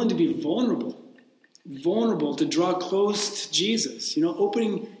be vulnerable to draw close to Jesus,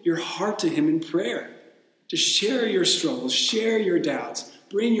 opening your heart to him in prayer, to share your struggles, share your doubts,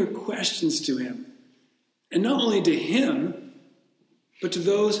 bring your questions to him. And not only to him, but to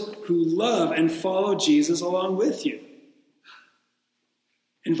those who love and follow Jesus along with you.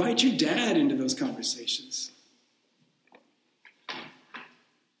 Invite your dad into those conversations,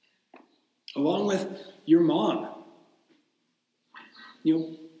 along with your mom.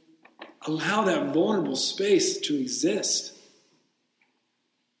 Allow that vulnerable space to exist.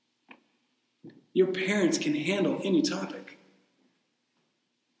 Your parents can handle any topic.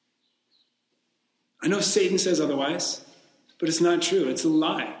 I know Satan says otherwise, but it's not true. It's a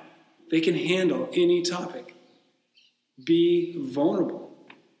lie. They can handle any topic. Be vulnerable.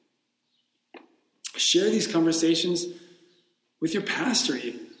 Share these conversations with your pastor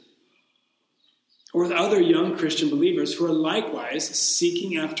even, or with other young Christian believers who are likewise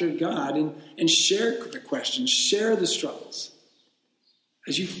seeking after God, and share the questions, share the struggles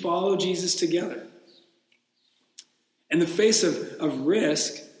as you follow Jesus together. In the face of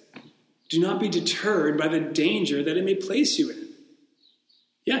risk, do not be deterred by the danger that it may place you in.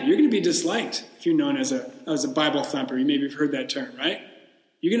 Yeah, you're going to be disliked if you're known as a Bible thumper. You maybe have heard that term, right?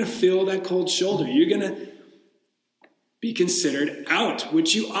 You're going to feel that cold shoulder. You're going to be considered out,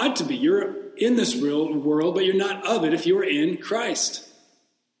 which you ought to be. You're in this real world, but you're not of it if you are in Christ.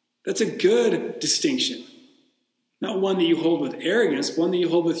 That's a good distinction. Not one that you hold with arrogance, one that you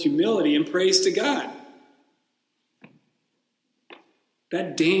hold with humility and praise to God.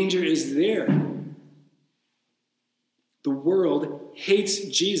 That danger is there. The world hates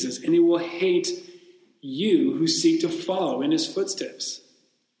Jesus, and it will hate you who seek to follow in his footsteps.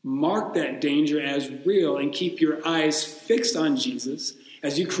 Mark that danger as real and keep your eyes fixed on Jesus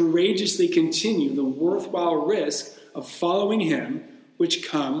as you courageously continue the worthwhile risk of following him, which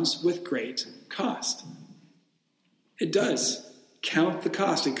comes with great cost. It does. Count the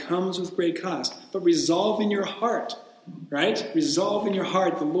cost. It comes with great cost. But resolve in your heart, right? Resolve in your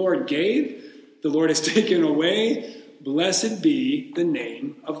heart. The Lord gave, the Lord has taken away. Blessed be the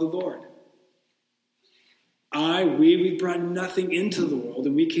name of the Lord. We brought nothing into the world,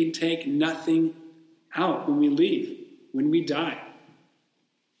 and we can take nothing out when we leave, when we die.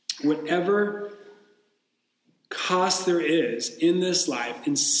 Whatever cost there is in this life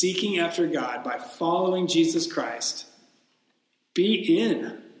in seeking after God by following Jesus Christ, be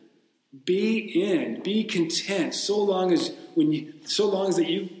content so long as that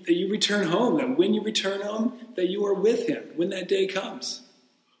you return home, that when you return home, that you are with him when that day comes.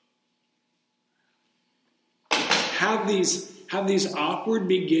 Have these awkward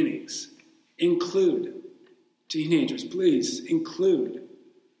beginnings. Teenagers, please include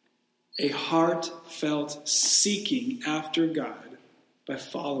a heartfelt seeking after God by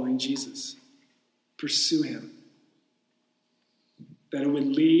following Jesus. Pursue him. That it would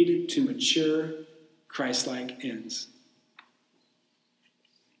lead to mature, Christ-like ends.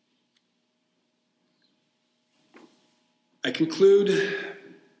 I conclude,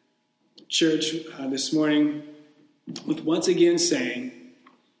 church, this morning with once again saying,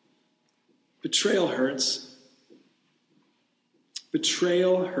 betrayal hurts.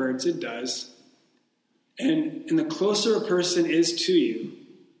 Betrayal hurts, it does. And the closer a person is to you,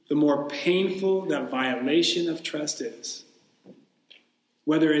 the more painful that violation of trust is.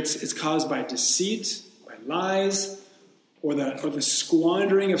 Whether it's caused by deceit, by lies, or the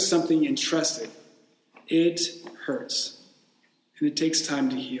squandering of something entrusted, it hurts. And it takes time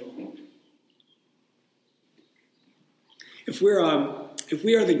to heal. If we are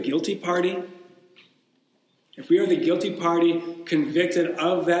the guilty party, convicted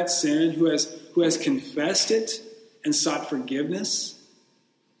of that sin, who has confessed it and sought forgiveness,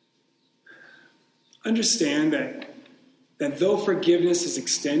 understand that though forgiveness is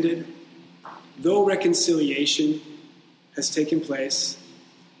extended, though reconciliation has taken place,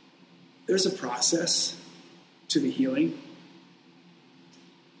 there's a process to the healing.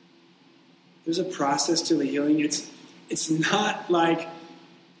 There's a process to the healing. It's not like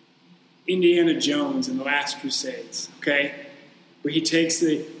Indiana Jones in the Last Crusades, okay? Where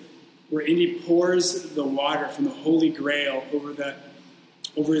Indy pours the water from the Holy Grail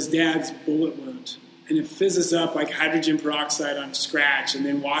over his dad's bullet wound. And it fizzes up like hydrogen peroxide on a scratch and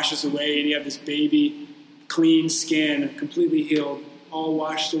then washes away, and you have this baby, clean skin, completely healed, all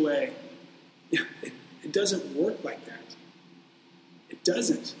washed away. It doesn't work like that. It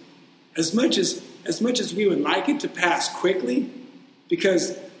doesn't. As much as we would like it to pass quickly,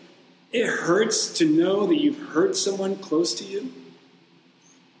 because it hurts to know that you've hurt someone close to you,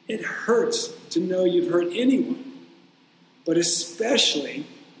 It hurts to know you've hurt anyone, but especially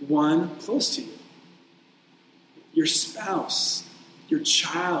one close to you. Your spouse, your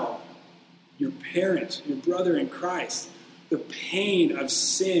child, your parent, your brother in Christ. The pain of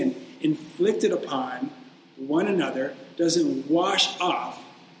sin inflicted upon one another doesn't wash off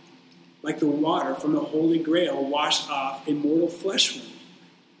like the water from the Holy Grail washed off a mortal flesh wound.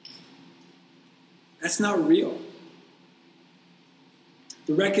 That's not real.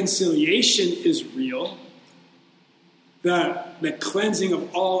 The reconciliation is real. The cleansing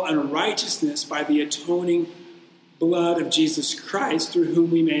of all unrighteousness by the atoning blood of Jesus Christ, through whom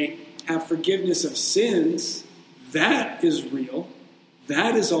we may have forgiveness of sins, that is real.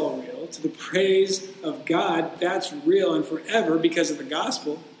 That is all real. To the praise of God, that's real and forever because of the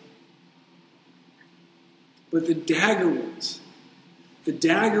gospel. But the dagger wounds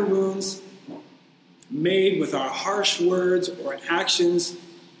made with our harsh words or actions,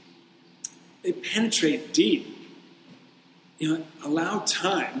 they penetrate deep. Allow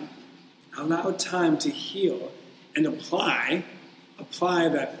time to heal and apply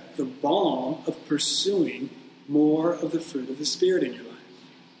the balm of pursuing more of the fruit of the Spirit in your life.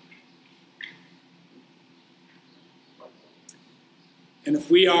 And if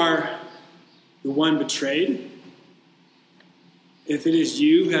we are the one betrayed, if it is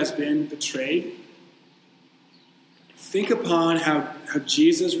you who has been betrayed, think upon how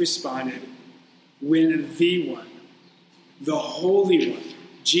Jesus responded when the one, the Holy One,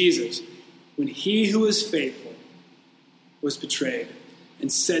 Jesus, when he who is faithful was betrayed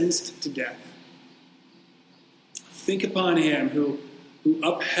and sentenced to death. Think upon him who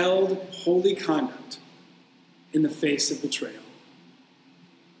upheld holy conduct in the face of betrayal.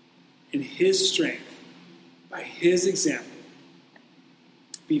 In his strength, by his example,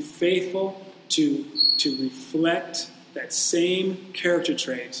 be faithful to reflect that same character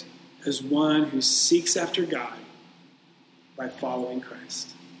trait as one who seeks after God by following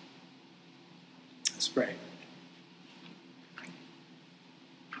Christ. Let's pray.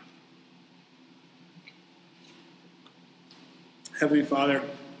 Heavenly Father,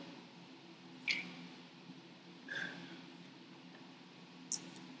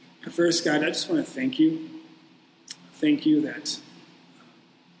 first, God, I just want to thank you. Thank you that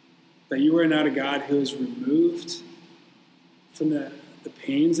you are not a God who is removed from the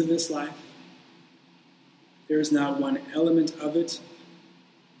pains of this life. There is not one element of it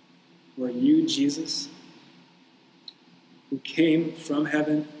where you, Jesus, who came from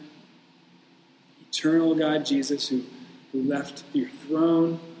heaven, eternal God Jesus, who left your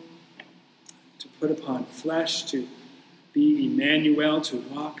throne to put upon flesh, to be Emmanuel, to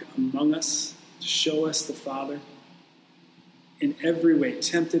walk among us, to show us the Father, in every way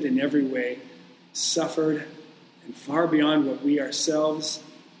tempted, in every way suffered, and far beyond what we ourselves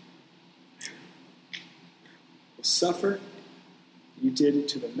will suffer. You did it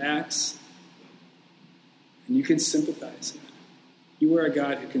to the max, and you can sympathize. You are a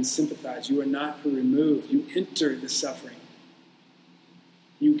God who can sympathize. You are not who removed. You entered the suffering.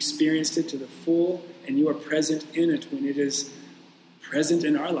 You experienced it to the full, and you are present in it when it is present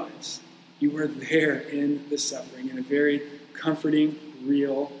in our lives. You are there in the suffering in a very comforting,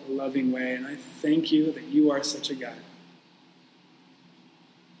 real, loving way. And I thank you that you are such a God.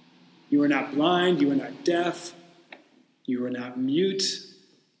 You are not blind. You are not deaf. You are not mute.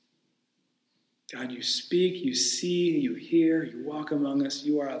 God, you speak, you see, you hear, you walk among us.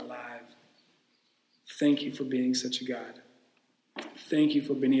 You are alive. Thank you for being such a God. Thank you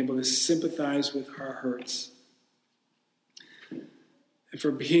for being able to sympathize with our hurts. And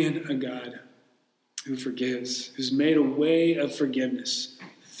for being a God who forgives, who's made a way of forgiveness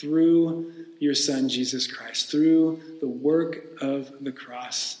through your Son, Jesus Christ, through the work of the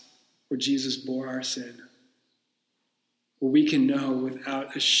cross where Jesus bore our sin. Where we can know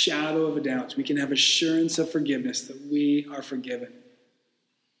without a shadow of a doubt, we can have assurance of forgiveness that we are forgiven.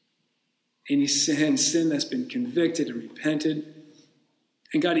 Any sin that's been convicted and repented.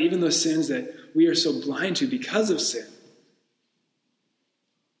 And God, even those sins that we are so blind to because of sin,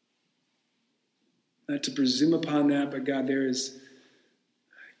 not to presume upon that, but God,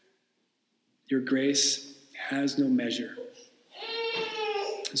 your grace has no measure.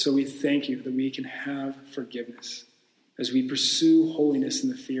 And so we thank you that we can have forgiveness as we pursue holiness in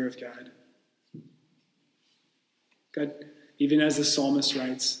the fear of God. God, even as the psalmist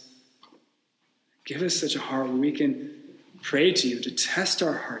writes, give us such a heart where we can pray to you to test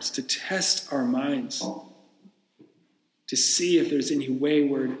our hearts, to test our minds, to see if there's any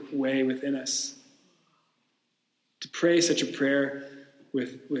wayward way within us. To pray such a prayer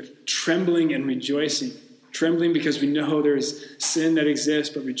with trembling and rejoicing, trembling because we know there is sin that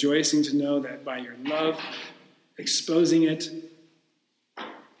exists, but rejoicing to know that by your love, exposing it,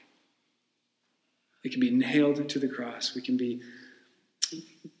 it can be nailed to the cross. We can be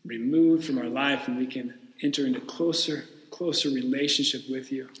removed from our life, and we can enter into closer relationship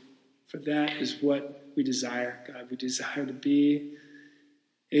with you. For that is what we desire, God. We desire to be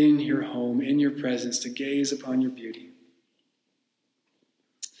in your home, in your presence, to gaze upon your beauty.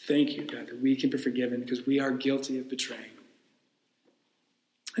 Thank you, God, that we can be forgiven because we are guilty of betraying.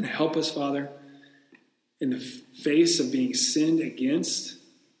 And help us, Father, in the face of being sinned against,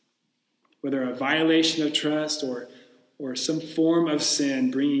 whether a violation of trust or some form of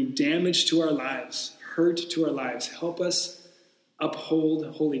sin bringing damage to our lives, hurt to our lives, help us uphold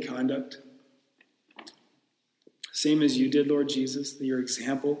holy conduct. Same as you did, Lord Jesus, your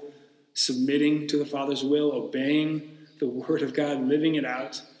example, submitting to the Father's will, obeying the word of God, living it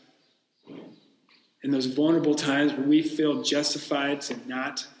out. In those vulnerable times where we feel justified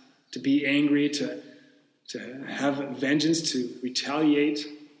to be angry, to have vengeance, to retaliate,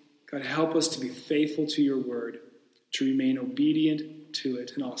 God, help us to be faithful to your word, to remain obedient to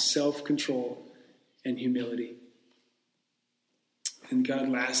it in all self-control and humility. And God,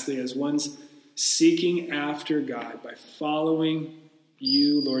 lastly, as one's seeking after God by following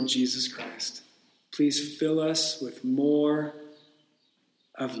you, Lord Jesus Christ, please fill us with more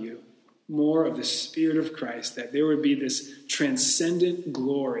of you, more of the Spirit of Christ, that there would be this transcendent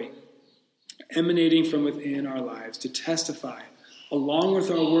glory emanating from within our lives to testify, along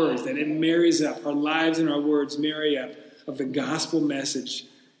with our words, that it marries up, our lives and our words marry up of the gospel message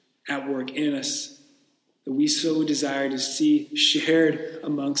at work in us, that we so desire to see shared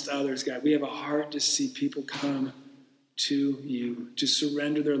amongst others, God. We have a heart to see people come to you, to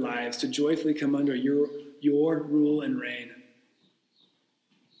surrender their lives, to joyfully come under your rule and reign.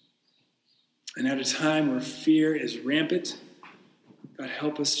 And at a time where fear is rampant, God,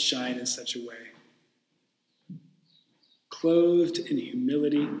 help us shine in such a way. Clothed in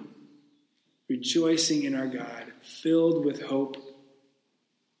humility, rejoicing in our God, filled with hope,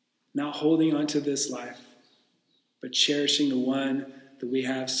 not holding on to this life, but cherishing the one that we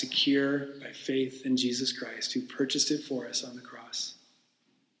have secure by faith in Jesus Christ, who purchased it for us on the cross.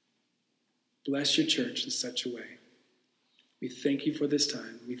 Bless your church in such a way. We thank you for this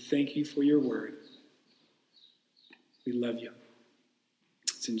time. We thank you for your word. We love you.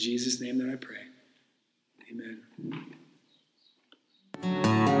 It's in Jesus' name that I pray. Amen.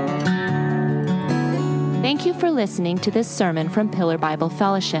 Thank you for listening to this sermon from Pillar Bible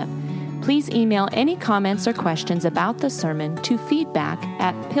Fellowship. Please email any comments or questions about the sermon to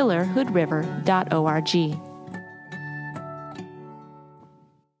feedback@pillarhoodriver.org.